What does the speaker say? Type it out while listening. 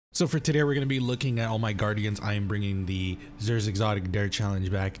So for today, we're going to be looking at all my Guardians. I am bringing the Xur's Exotic Dare Challenge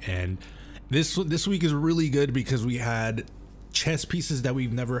back, and this week is really good because we had chess pieces that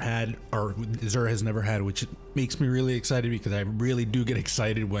we've never had, or Xur has never had, which makes me really excited because I really do get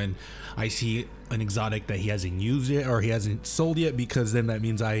excited when I see an exotic that he hasn't used yet or he hasn't sold yet, because then that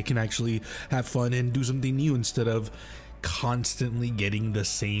means I can actually have fun and do something new instead of constantly getting the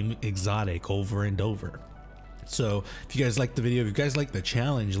same exotic over and over. So if you guys like the video, if you guys like the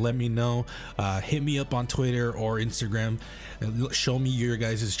challenge, let me know. Hit me up on Twitter or Instagram and show me your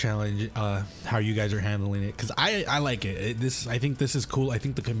guys' challenge, how you guys are handling it, because I like it. I think this is cool. I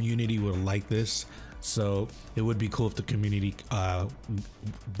think the community would like this, so it would be cool if the community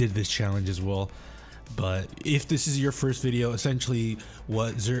did this challenge as well. But if this is your first video, essentially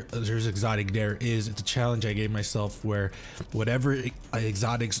what Xur's Exotic Dare is, it's a challenge I gave myself where whatever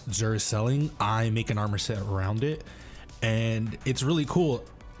exotics Xur is selling, I make an armor set around it, and it's really cool.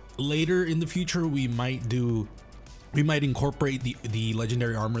 Later in the future, we might incorporate the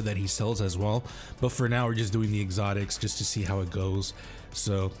legendary armor that he sells as well, but for now we're just doing the exotics just to see how it goes.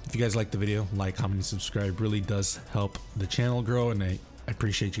 So if you guys like the video, like, comment, and subscribe. Really does help the channel grow, and I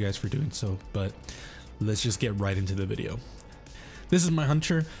appreciate you guys for doing so. But let's just get right into the video. This is my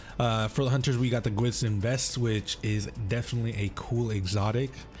hunter. For the hunters, we got the Gwitsin Vest, which is definitely a cool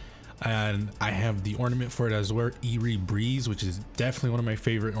exotic, and I have the ornament for it as well, Eerie Breeze, which is definitely one of my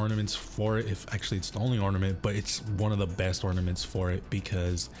favorite ornaments for it. If actually it's the only ornament, but it's one of the best ornaments for it,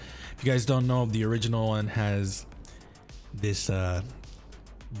 because if you guys don't know, the original one has this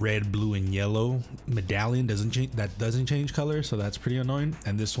red, blue, and yellow medallion that doesn't change color, so that's pretty annoying,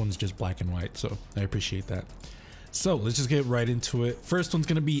 and this one's just black and white, so I appreciate that. So let's just get right into it. First one's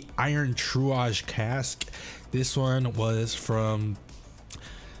gonna be Iron Truage Cask. This one was from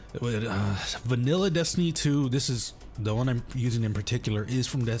Vanilla Destiny 2. This is the one I'm using in particular, is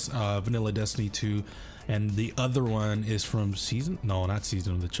from Vanilla Destiny 2, and the other one is from not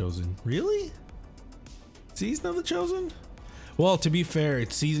Season of the Chosen. Really? Season of the Chosen? Well, to be fair,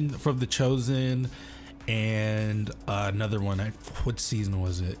 it's Season from the Chosen and another one. What season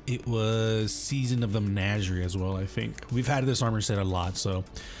was it? It was Season of the Menagerie as well, I think. We've had this armor set a lot, so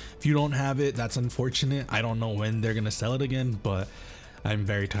if you don't have it, that's unfortunate. I don't know when they're gonna sell it again, but I'm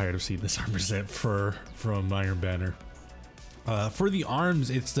very tired of seeing this armor set from Iron Banner. For the arms,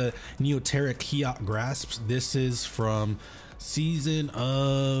 it's the Neoterra Kiot Grasps. This is from Season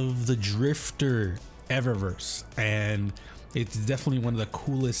of the Drifter Eververse, and it's definitely one of the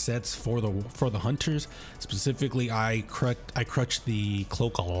coolest sets for the hunters. Specifically, I crutch the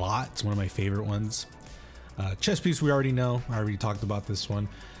cloak a lot. It's one of my favorite ones. Chest piece, we already know. I already talked about this one.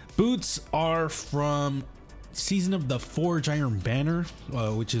 Boots are from Season of the Forge Iron Banner,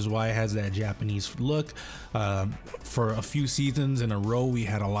 which is why it has that Japanese look. For a few seasons in a row, we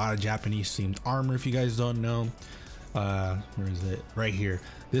had a lot of Japanese themed armor. If you guys don't know, where is it? Right here.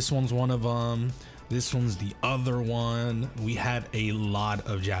 This one's one of them. This one's the other one. We had a lot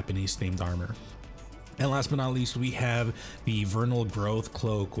of Japanese themed armor. And last but not least, we have the Vernal Growth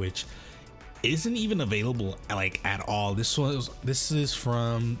Cloak, which isn't even available like at all. This is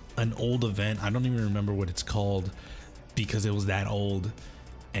from an old event. I don't even remember what it's called because it was that old.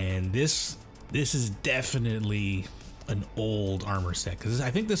 And this is definitely an old armor set, because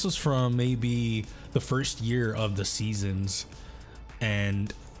I think this was from maybe the first year of the seasons.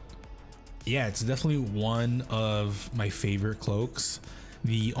 And yeah, it's definitely one of my favorite cloaks.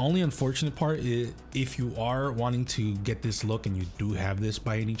 The only unfortunate part is, if you are wanting to get this look and you do have this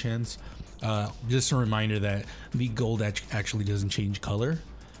by any chance, just a reminder that the gold actually doesn't change color,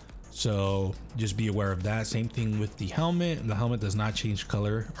 so just be aware of that. Same thing with the helmet. The helmet does not change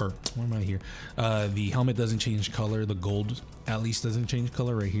color, or where am I here? The helmet doesn't change color. The gold at least doesn't change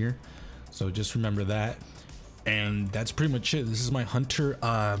color right here, so just remember that. And that's pretty much it. This is my hunter.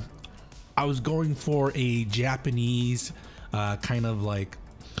 I was going for a Japanese kind of like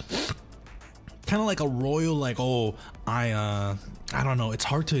a royal, like, oh, I don't know, it's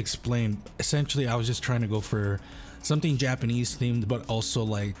hard to explain. Essentially, I was just trying to go for something Japanese themed, but also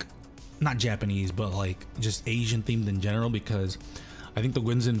like not Japanese, but like just Asian themed in general, because I think the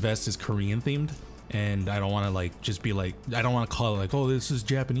Gwitsin Vest is Korean themed, and I don't want to like just be like, I don't want to call it like, oh, this is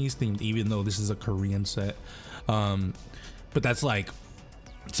Japanese themed, even though this is a Korean set. But that's like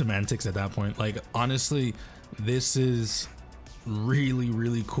semantics at that point. Like, honestly, this is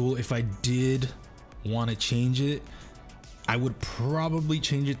really cool. If I did want to change it, I would probably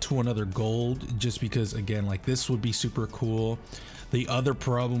change it to another gold, just because, again, like, this would be super cool. The other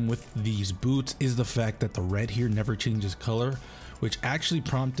problem with these boots is the fact that the red here never changes color, which actually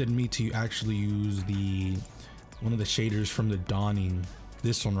prompted me to actually use one of the shaders from the Dawning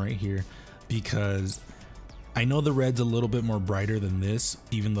this one right here, because I know the red's a little bit more brighter than this,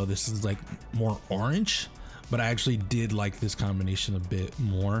 even though this is like more orange, but I actually did like this combination a bit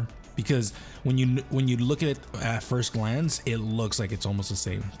more, because when you look at it at first glance, it looks like it's almost the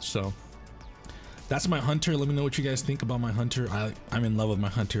same. So that's my hunter. Let me know what you guys think about my hunter. I'm in love with my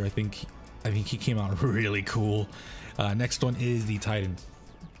hunter. I think he came out really cool. Next one is the Titans.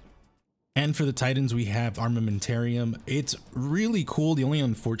 And for the Titans, we have Armamentarium. It's really cool. The only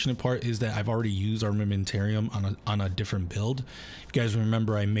unfortunate part is that I've already used Armamentarium on a different build. If you guys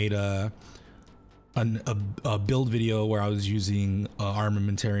remember, I made a build video where I was using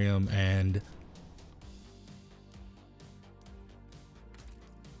Armamentarium, and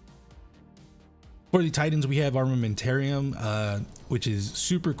for the Titans, we have Armamentarium, which is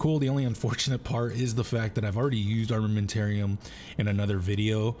super cool. The only unfortunate part is the fact that I've already used Armamentarium in another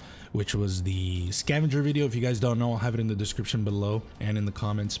video, which was the scavenger video. If you guys don't know, I'll have it in the description below and in the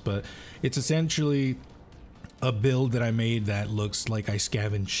comments, but it's essentially a build that I made that looks like I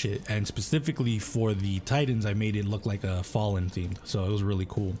scavenge shit, and specifically for the Titans, I made it look like a Fallen themed, so it was really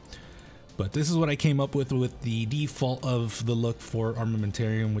cool. But this is what I came up with the default of the look for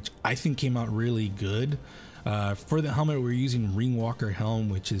Armamentarium, which I think came out really good. For the helmet, we're using Ringwalker helm,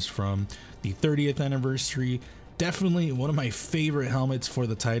 which is from the 30th anniversary. Definitely one of my favorite helmets for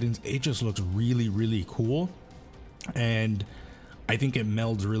the Titans. It just looks really, really cool, and I think it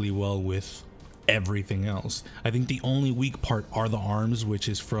melds really well with everything else. I think the only weak part are the arms, which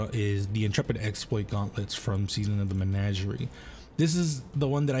is the Intrepid Exploit gauntlets from Season of the Menagerie. This is the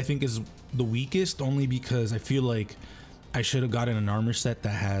one that I think is the weakest, only because I feel like I should have gotten an armor set that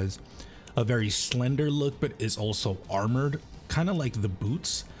has a very slender look but is also armored, kind of like the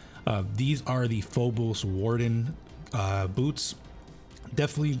boots. These are the Phobos Warden boots.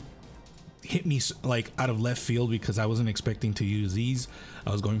 Definitely hit me like out of left field, because I wasn't expecting to use these.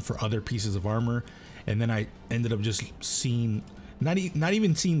 I was going for other pieces of armor, and then I ended up just seeing not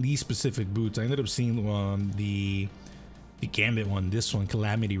even seeing these specific boots. I ended up seeing the Gambit one, this one,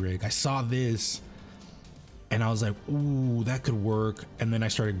 Calamity Rig. I saw this and I was like, ooh, that could work. And then I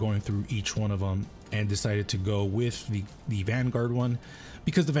started going through each one of them and decided to go with the Vanguard one,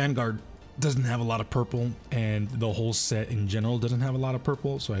 because the Vanguard doesn't have a lot of purple, and the whole set in general doesn't have a lot of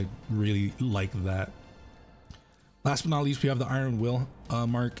purple, so I really like that. Last but not least, we have the Iron Will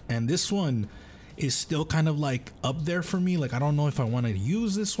mark, and this one is still kind of like up there for me. Like, I don't know if I want to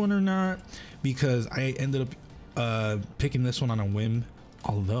use this one or not, because I ended up picking this one on a whim,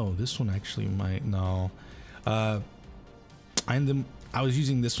 although this one actually might. No, I was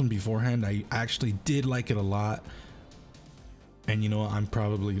using this one beforehand. I actually did like it a lot, and you know what, I'm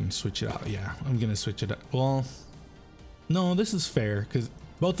probably gonna switch it out. Yeah, I'm gonna switch it out. Well, no, this is fair, because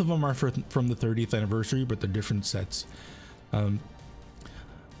both of them are from the 30th anniversary, but they're different sets.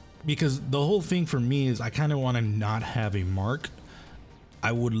 Because the whole thing for me is I kind of want to not have a mark.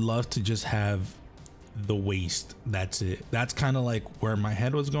 I would love to just have the waist. That's it. That's kind of like where my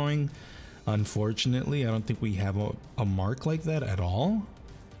head was going. Unfortunately, I don't think we have a mark like that at all,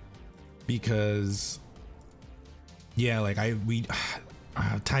 because yeah, like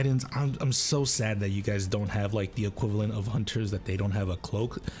Titans, I'm so sad that you guys don't have like the equivalent of hunters, that they don't have a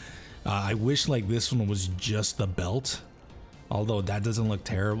cloak. I wish like this one was just the belt, although that doesn't look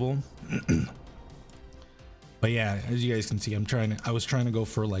terrible. But yeah, as you guys can see, I was trying to go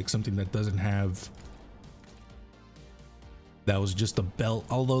for like something that doesn't have, that was just a belt,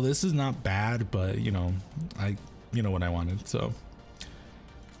 although this is not bad, but you know what I wanted. So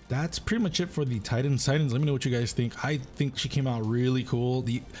that's pretty much it for the Titans. Let me know what you guys think. I think she came out really cool.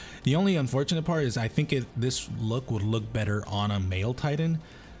 The only unfortunate part is I think this look would look better on a male Titan,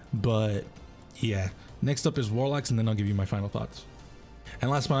 but yeah. Next up is Warlocks, and then I'll give you my final thoughts. And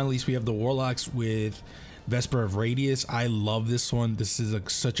last but not least, we have the Warlocks with Vesper of Radius. I love this one. This is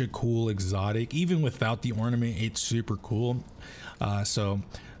such a cool exotic. Even without the ornament, it's super cool. So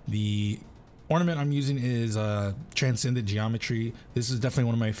the ornament I'm using is Transcendent Geometry. This is definitely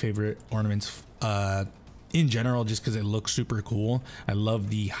one of my favorite ornaments in general, just because it looks super cool. I love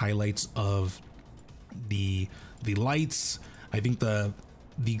the highlights of the lights. I think the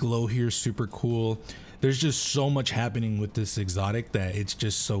glow here is super cool. There's just so much happening with this exotic that it's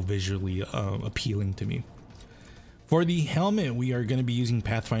just so visually appealing to me. For the helmet, we are going to be using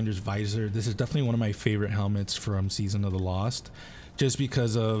Pathfinder's Visor. This is definitely one of my favorite helmets from Season of the Lost, just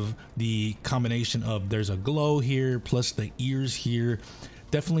because of the combination of there's a glow here plus the ears here.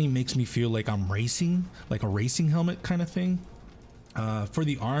 Definitely makes me feel like I'm racing, like a racing helmet kind of thing. For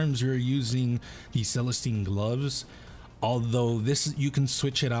the arms, you're using the Celestine gloves. Although this, you can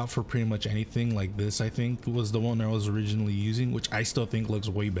switch it out for pretty much anything. Like this, I think was the one I was originally using, which I still think looks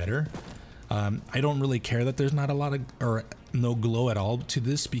way better. I don't really care that there's not a lot of, or no glow at all to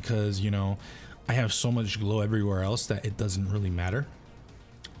this, because, you know, I have so much glow everywhere else that it doesn't really matter.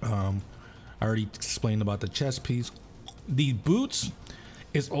 I already explained about the chest piece. The boots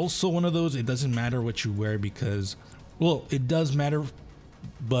is also one of those, it doesn't matter what you wear, because, well, it does matter,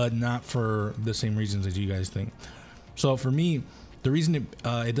 but not for the same reasons as you guys think. So for me, the reason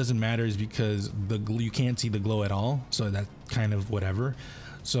it doesn't matter is because you can't see the glow at all, so that kind of whatever.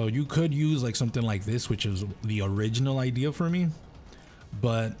 So you could use like something like this, which is the original idea for me,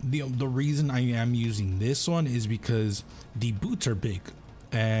 but the reason I am using this one is because the boots are big,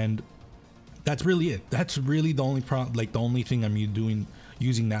 and that's really it. That's really the only the only thing I'm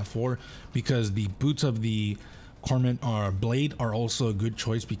using that for, because the boots of the Cormant blade are also a good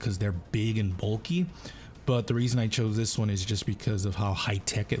choice because they're big and bulky. But the reason I chose this one is just because of how high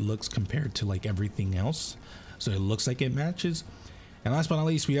tech it looks compared to like everything else. So it looks like it matches. And last but not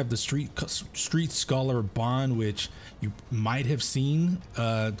least, we have the Street Scholar Bond, which you might have seen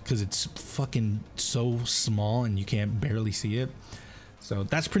because it's fucking so small and you can't barely see it. So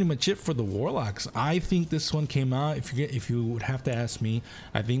that's pretty much it for the Warlocks. I think this one came out, if you would have to ask me,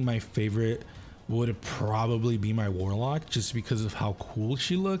 I think my favorite would probably be my Warlock, just because of how cool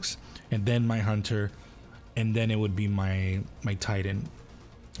she looks, and then my Hunter, and then it would be my Titan.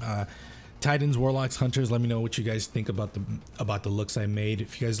 Titans, Warlocks, Hunters, let me know what you guys think about the looks I made.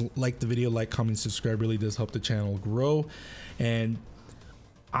 If you guys like the video, like, comment, subscribe, really does help the channel grow. And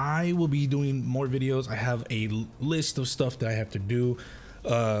I will be doing more videos. I have a list of stuff that I have to do,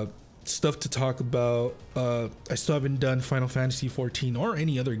 stuff to talk about. I still haven't done Final Fantasy 14 or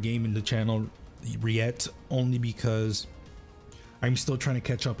any other game in the channel yet, only because I'm still trying to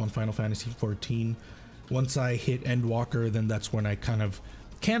catch up on Final Fantasy 14. Once I hit Endwalker, then that's when I kind of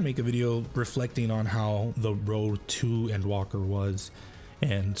can make a video reflecting on how the road to Endwalker was,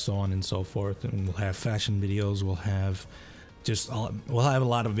 and so on and so forth. And we'll have fashion videos, we'll have a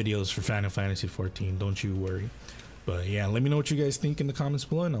lot of videos for Final Fantasy 14, don't you worry. But yeah, let me know what you guys think in the comments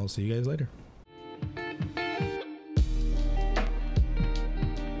below, and I'll see you guys later.